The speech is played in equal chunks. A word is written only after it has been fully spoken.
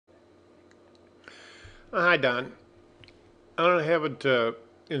Hi, Don. I don't have it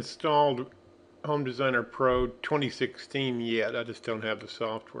installed Home Designer Pro 2016 yet. I just don't have the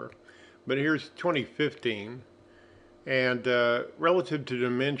software. But here's 2015, and relative to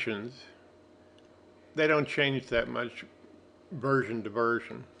dimensions, they don't change that much version to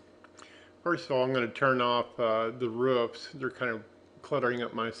version. First of all, I'm going to turn off the roofs. They're kind of cluttering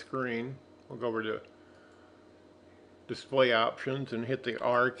up my screen. We'll go over to Display Options and hit the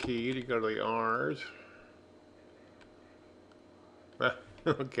R key to go to the R's.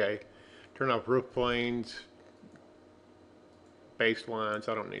 Okay. Turn off roof planes, baselines.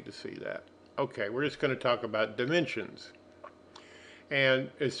 I don't need to see that. Okay, we're just going to talk about dimensions. And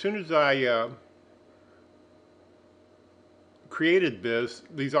as soon as I created this,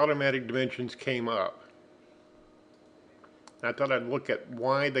 these automatic dimensions came up. I thought I'd look at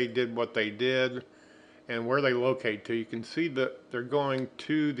why they did what they did and where they locate to. You can see that they're going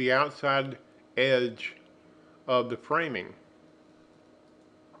to the outside edge of the framing.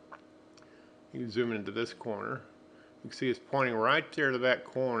 You can zoom into this corner. You can see it's pointing right there to that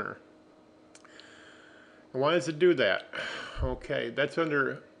corner. And why does it do that? Okay, that's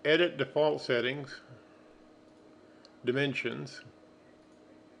under Edit Default Settings, Dimensions.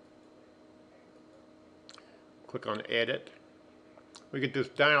 Click on Edit. We get this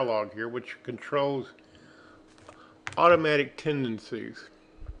dialog here which controls automatic tendencies.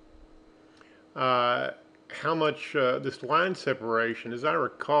 How much this line separation, as I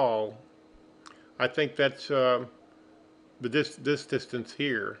recall, I think that's this distance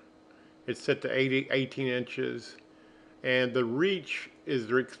here. It's set to 18 inches, and the reach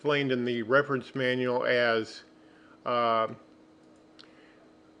is explained in the reference manual as like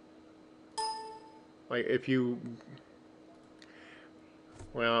if you,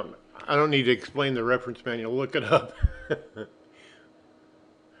 well, I don't need to explain the reference manual. Look it up.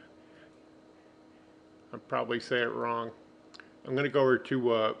 I'll probably say it wrong. I'm going to go over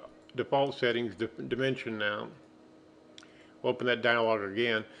to default settings, dimension now. We'll open that dialog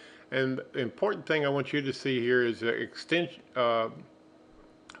again. And the important thing I want you to see here is extension,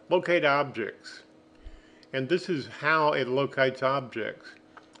 locate objects. And this is how it locates objects.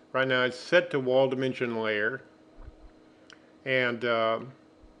 Right now it's set to wall dimension layer. And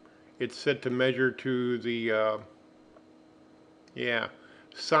it's set to measure to the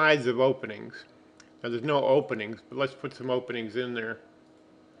size of openings. Now there's no openings, but let's put some openings in there.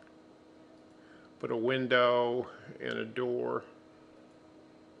 Put a window and a door.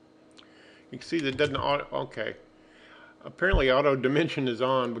 You can see that it doesn't okay. Apparently auto dimension is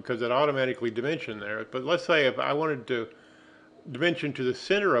on because it automatically dimensioned there. But let's say if I wanted to dimension to the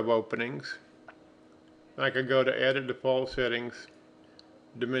center of openings, I could go to Edit Default Settings,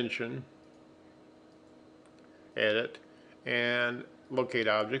 Dimension, Edit, and Locate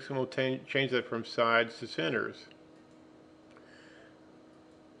Objects, and we'll change that from sides to centers.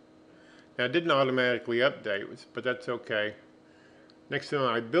 Now it didn't automatically update, but that's okay. Next time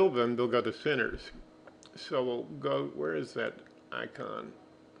I build them, they'll go to centers. So we'll go, where is that icon?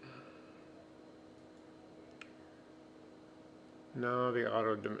 No, the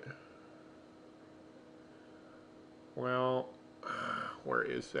auto dimension. Well, where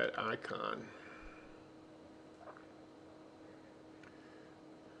is that icon?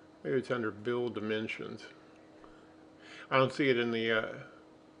 Maybe it's under build dimensions. I don't see it in the,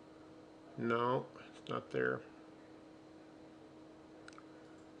 no, it's not there.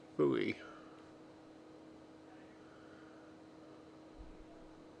 Ooey.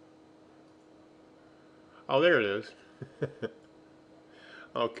 Oh, there it is.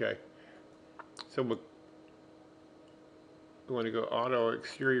 Okay. So we want to go auto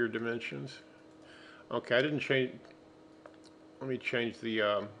exterior dimensions. Okay, I didn't change. Let me change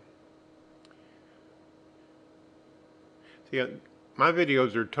the. See, my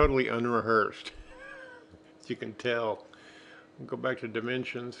videos are totally unrehearsed, as you can tell. Go back to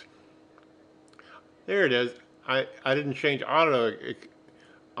dimensions. There it is. I didn't change auto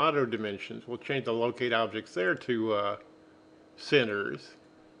dimensions. We'll change the locate objects there to centers.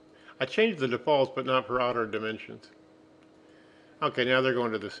 I changed the defaults, but not for auto dimensions. Okay, now they're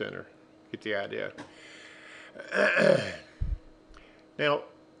going to the center. Get the idea. Now,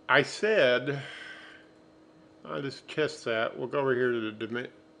 I said, I'll just test that. We'll go over here to the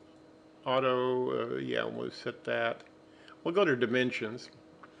auto, yeah, we'll set that. We'll go to dimensions.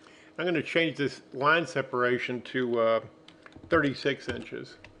 I'm going to change this line separation to 36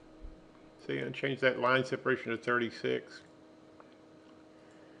 inches. See, I'm going to change that line separation to 36.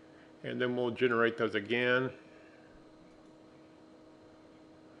 And then we'll generate those again.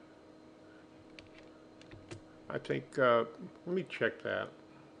 I think, let me check that.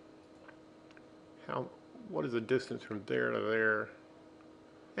 How, what is the distance from there to there?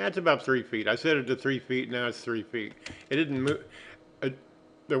 That's about 3 feet. I set it to 3 feet. Now it's 3 feet. It didn't move. It,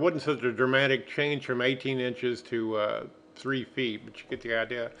 there wasn't such a dramatic change from 18 inches to 3 feet, but you get the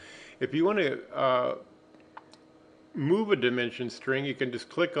idea. If you want to move a dimension string, you can just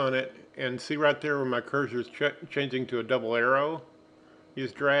click on it and see right there where my cursor is changing to a double arrow. You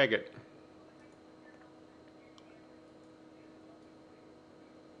just drag it.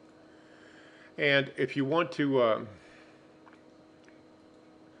 And if you want to,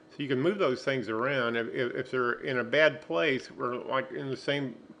 so you can move those things around. If they're in a bad place, or like in the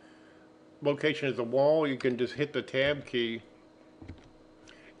same location as the wall, you can just hit the tab key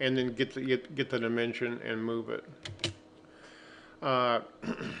and then get the dimension and move it.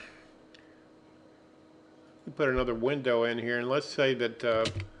 Put another window in here, and let's say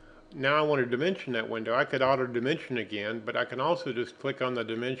that now I want to dimension that window. I could auto dimension again, but I can also just click on the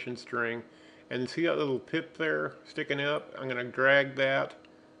dimension string and see that little pip there sticking up. I'm going to drag that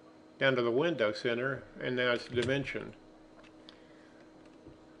down to the window center, and now it's dimensioned.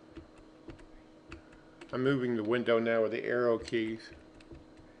 I'm moving the window now with the arrow keys.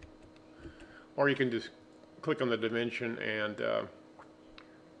 Or you can just click on the dimension and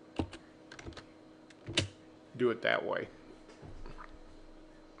do it that way.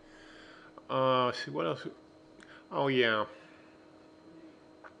 See what else? Oh yeah.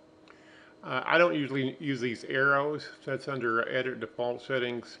 I don't usually use these arrows. That's under Edit Default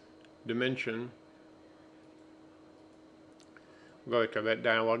Settings, Dimension. Go to that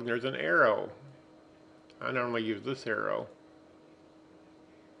dialog, and there's an arrow. I normally use this arrow,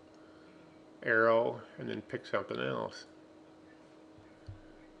 and then pick something else.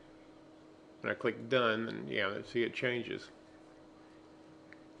 And I click Done, and yeah, let's see, it changes.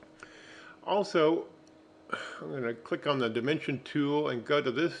 Also, I'm going to click on the Dimension tool and go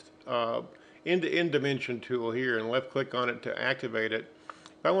to this end-to-end Dimension tool here, and left-click on it to activate it.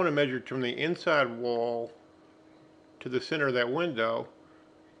 If I want to measure from the inside wall to the center of that window,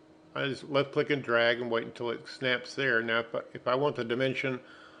 I just left-click and drag and wait until it snaps there. Now, if I want the dimension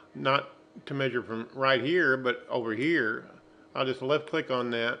not to measure from right here, but over here, I'll just left-click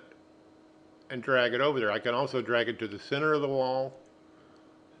on that and drag it over there. I can also drag it to the center of the wall,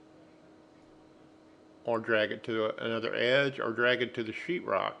 or drag it to another edge, or drag it to the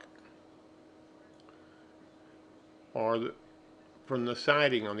sheetrock, or from the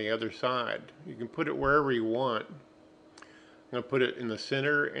siding on the other side. You can put it wherever you want. I'm going to put it in the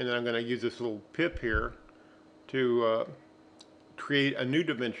center, and then I'm going to use this little pip here to create a new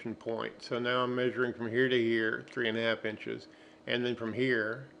dimension point. So now I'm measuring from here to here, 3.5 inches, and then from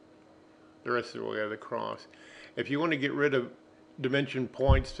here, the rest of the way across. If you want to get rid of dimension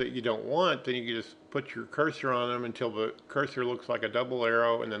points that you don't want, then you can just put your cursor on them until the cursor looks like a double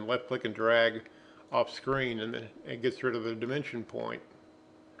arrow, and then left click and drag off screen, and then it gets rid of the dimension point.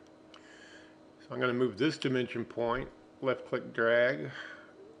 So I'm going to move this dimension point, left click drag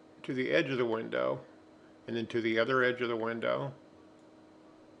to the edge of the window, and then to the other edge of the window,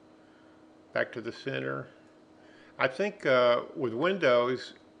 back to the center. I think with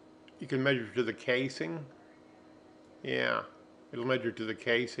windows you can measure to the casing. Yeah, it'll measure to the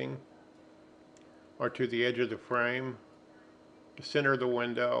casing, or to the edge of the frame, the center of the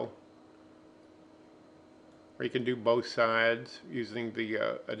window, or you can do both sides using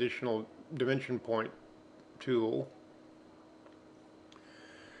the additional dimension point tool.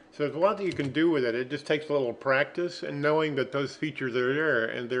 So there's a lot that you can do with it. It just takes a little practice and knowing that those features are there,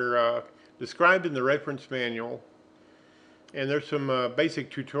 and they're described in the reference manual. And there's some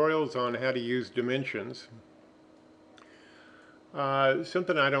basic tutorials on how to use dimensions.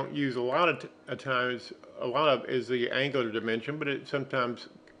 Something I don't use a lot of times, is the angular dimension, but it's sometimes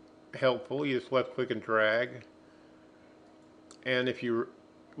helpful. You just left click and drag, and if you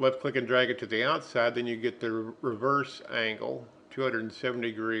left click and drag it to the outside, then you get the reverse angle,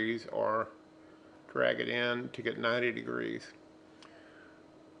 270 degrees, or drag it in to get 90 degrees.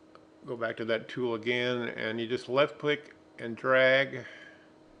 Go back to that tool again, and you just left click and drag.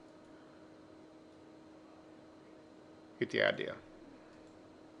 Get the idea.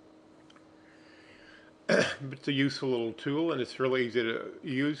 It's a useful little tool, and it's really easy to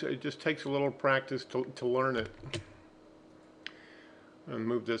use. It just takes a little practice to learn it. I'll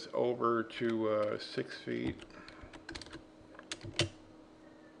move this over to 6 feet.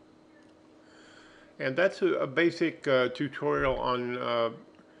 And that's a basic tutorial on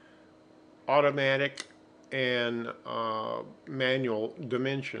automatic and manual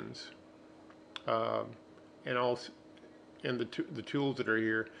dimensions, and also the tools that are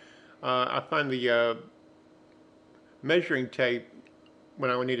here. I find the measuring tape when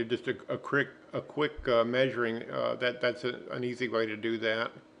I needed just a quick measuring, that's an easy way to do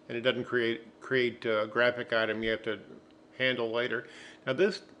that, and it doesn't create a graphic item you have to handle later. Now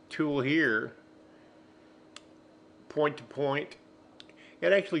this tool here, point to point,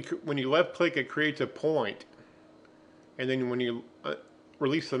 it actually, when you left click, it creates a point, and then when you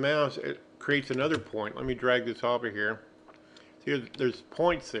release the mouse, it creates another point. Let me drag this over here. See, there's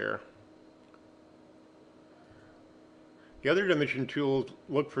points there. The other dimension tools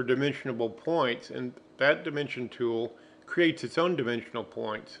look for dimensionable points, and that dimension tool creates its own dimensional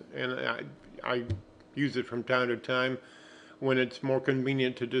points. And I use it from time to time when it's more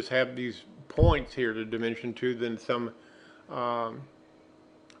convenient to just have these points here to dimension to than some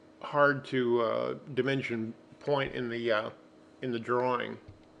hard to dimension point in the drawing.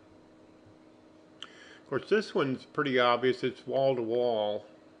 Of course, this one's pretty obvious. It's wall to wall.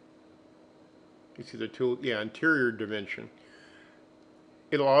 You see the tool, yeah, interior dimension.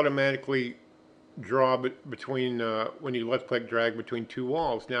 It'll automatically draw between, when you left click, drag between two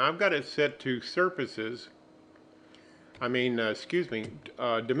walls. Now I've got it set to surfaces,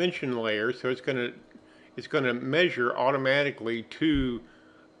 dimension layers, so it's gonna measure automatically to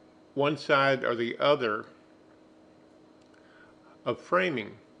one side or the other of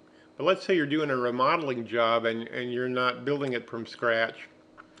framing. But let's say you're doing a remodeling job and you're not building it from scratch.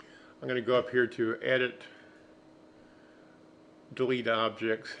 I'm going to go up here to Edit, Delete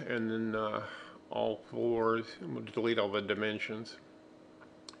Objects, and then all floors, and we'll delete all the dimensions.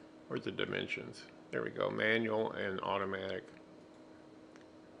 Where's the dimensions? There we go, Manual and Automatic.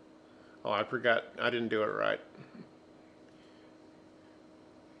 Oh, I forgot, I didn't do it right.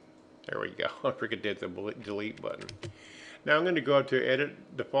 There we go, I forgot to hit the delete button. Now I'm going to go up to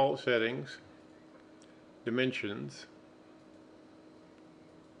Edit, Default Settings, Dimensions.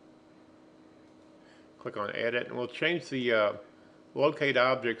 Click on Edit, and we'll change the Locate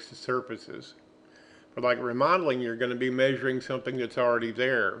Objects to Surfaces. For like remodeling, you're going to be measuring something that's already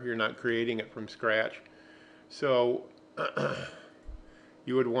there. You're not creating it from scratch. So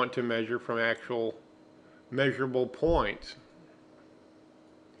you would want to measure from actual measurable points.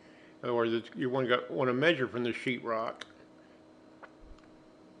 In other words, you want to measure from the sheetrock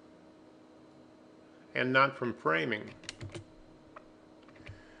and not from framing.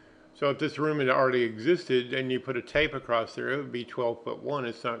 So if this room had already existed and you put a tape across there, it would be 12'1".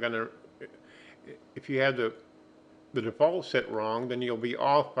 It's not going to, if you have the default set wrong, then you'll be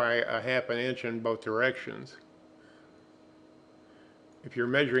off by a ½ inch in both directions. If you're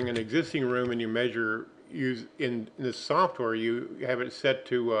measuring an existing room and you measure, in this software, you have it set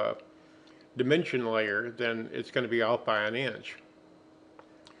to dimension layer, then it's going to be off by an inch.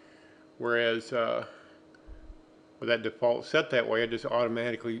 Whereas with that default set that way, it just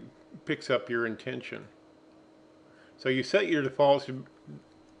automatically picks up your intention. So you set your defaults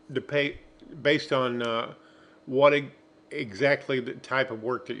based on what exactly the type of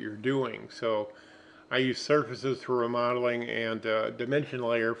work that you're doing. So I use surfaces for remodeling and dimension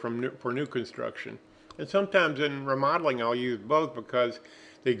layer for new construction. And sometimes in remodeling I'll use both, because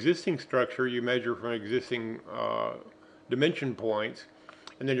the existing structure you measure from existing dimension points,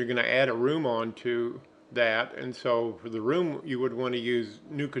 and then you're going to add a room onto that, and so for the room you would want to use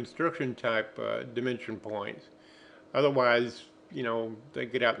new construction type dimension points. Otherwise, you know, they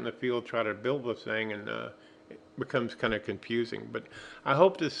get out in the field, try to build the thing, and it becomes kind of confusing. But I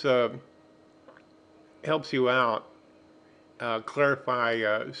hope this helps you out,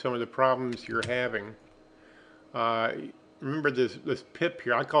 clarify some of the problems you're having. Remember this pip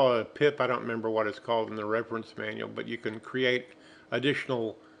here, I call it a pip, I don't remember what it's called in the reference manual, but you can create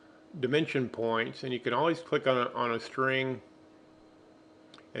additional dimension points, and you can always click on a string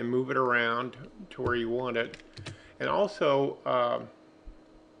and move it around to where you want it. And also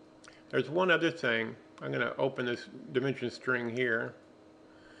there's one other thing. I'm going to open this dimension string here.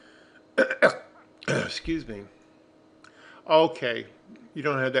 Excuse me. Okay, you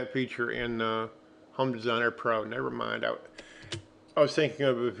don't have that feature in Home Designer Pro. Never mind. I was thinking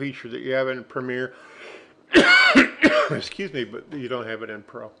of a feature that you have in Premiere. Excuse me, but you don't have it in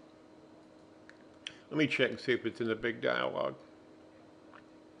Pro. Let me check and see if it's in the big dialog.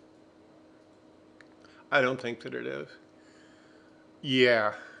 I don't think that it is.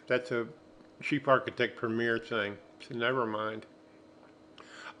 Yeah, that's a Chief Architect Premiere thing, so never mind.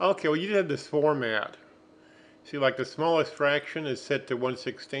 Okay, well, you have this format. See, like the smallest fraction is set to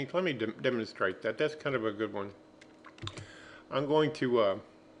 1/16. Let me demonstrate that. That's kind of a good one. I'm going to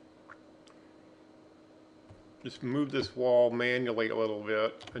just move this wall manually a little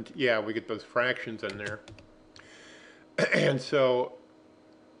bit. And yeah, we get those fractions in there. And so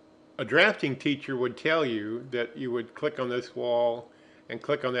a drafting teacher would tell you that you would click on this wall and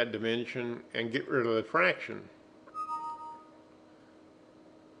click on that dimension and get rid of the fraction.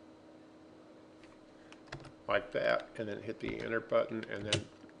 Like that, and then hit the enter button, and then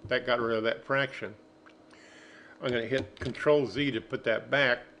that got rid of that fraction. I'm going to hit Control Z to put that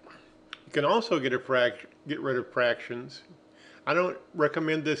back. You can also get rid of fractions. I don't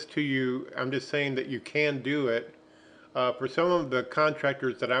recommend this to you. I'm just saying that you can do it. For some of the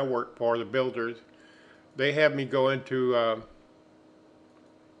contractors that I work for, the builders, they have me go into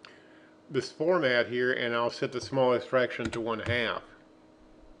this format here, and I'll set the smallest fraction to 1/2.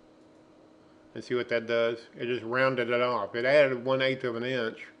 And see what that does? It just rounded it off. It added 1/8 of an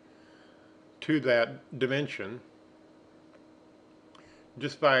inch to that dimension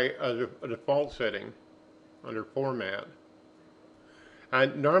just by a default setting under format.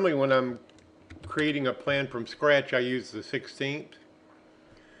 Normally when I'm creating a plan from scratch, I use the 1/16,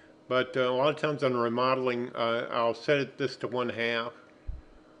 but a lot of times on remodeling, I'll set this to 1/2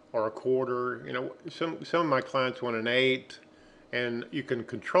 or 1/4. You know, some of my clients want 1/8. And you can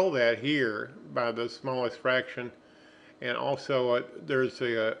control that here by the smallest fraction. And also there's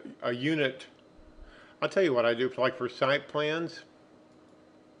a unit. I'll tell you what I do. Like for site plans,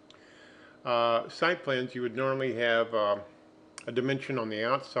 you would normally have a dimension on the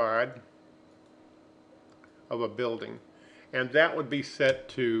outside of a building. And that would be set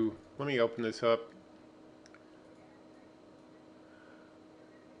to, let me open this up.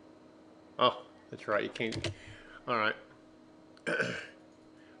 Oh, that's right. You can't. All right.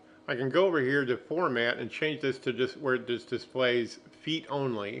 I can go over here to format and change this to just where it just displays feet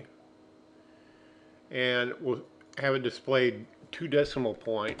only, and we'll have it displayed 2 decimal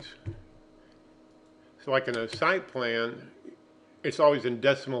points. So like in a site plan, it's always in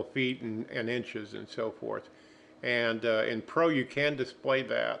decimal feet and inches and so forth. And in Pro you can display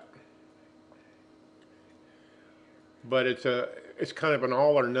that, but it's kind of an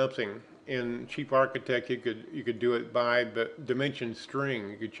all or nothing. In Cheap Architect, you could do it by the dimension string.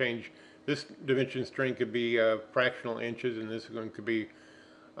 You could change this dimension string could be fractional inches, and this one could be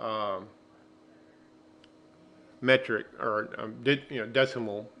metric or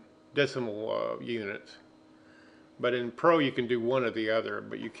decimal units. But in Pro, you can do one or the other.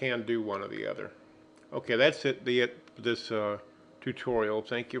 But you can do one or the other. Okay, that's it. This tutorial.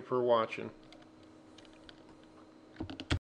 Thank you for watching.